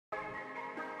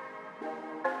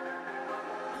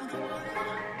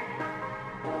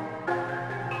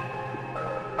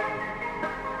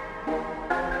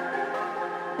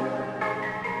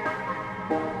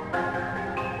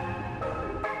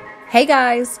Hey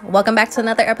guys, welcome back to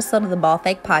another episode of the Ball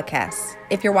Fake Podcast.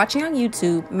 If you're watching on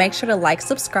YouTube, make sure to like,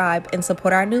 subscribe, and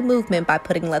support our new movement by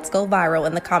putting Let's Go Viral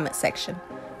in the comment section.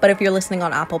 But if you're listening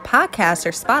on Apple Podcasts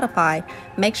or Spotify,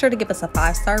 make sure to give us a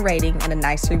 5-star rating and a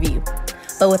nice review.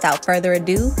 But without further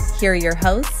ado, here are your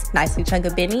hosts, Nicely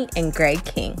Chunga Benny and Greg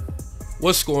King.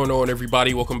 What's going on,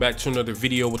 everybody? Welcome back to another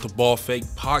video with the Ball Fake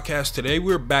Podcast. Today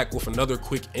we're back with another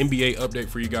quick NBA update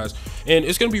for you guys, and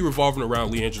it's going to be revolving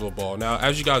around LiAngelo Ball. Now,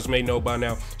 as you guys may know by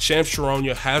now, Shams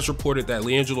Charania has reported that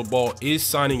LiAngelo Ball is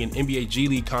signing an NBA G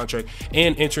League contract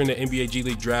and entering the NBA G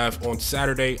League draft on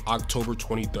Saturday, October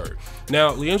 23rd.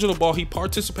 Now, LiAngelo Ball, he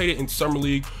participated in Summer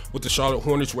League with the Charlotte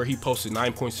Hornets, where he posted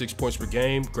 9.6 points per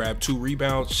game, grabbed 2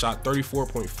 rebounds, shot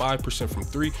 34.5% from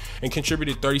 3, and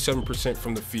contributed 37%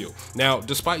 from the field. Now,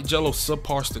 despite Gelo's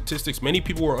subpar statistics, many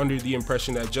people were under the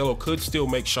impression that Gelo could still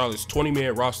make Charlotte's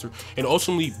 20-man roster and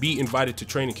ultimately be invited to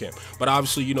training camp. But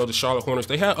obviously, you know, the Charlotte Hornets,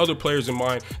 they had other players in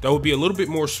mind that would be a little bit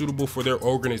more suitable for their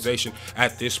organization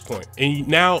at this point. And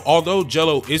now, although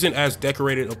Gelo isn't as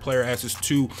decorated a player as his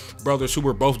two brothers who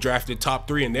were both drafted top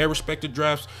 3 in their respective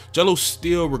drafts, Gelo's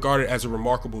still regarded as a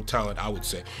remarkable talent, I would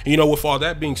say. And, you know, with all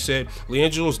that being said,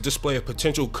 LiAngelo's display of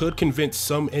potential could convince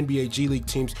some NBA G League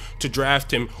teams to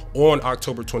draft him on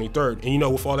October 23rd. And, you know,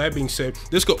 with all that being said,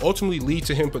 this could ultimately lead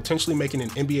to him potentially making an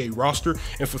NBA roster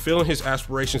and fulfilling his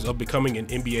aspirations of becoming an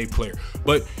NBA player.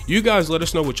 But you guys let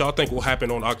us know what y'all think will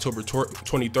happen on October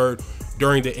 23rd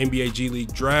during the NBA G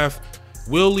League draft.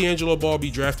 Will LiAngelo Ball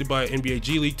be drafted by an NBA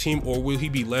G League team, or will he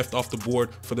be left off the board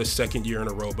for the second year in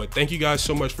a row? But thank you guys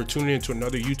so much for tuning in to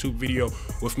another YouTube video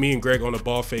with me and Greg on the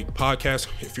Ball Fake Podcast.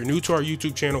 If you're new to our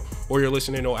YouTube channel or you're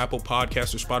listening on Apple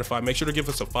Podcasts or Spotify, make sure to give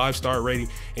us a 5-star rating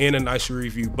and a nice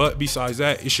review. But besides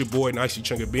that, it's your boy Nicely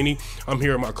Chunga Benny. I'm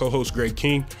here with my co-host Greg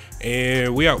King,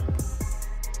 and we out.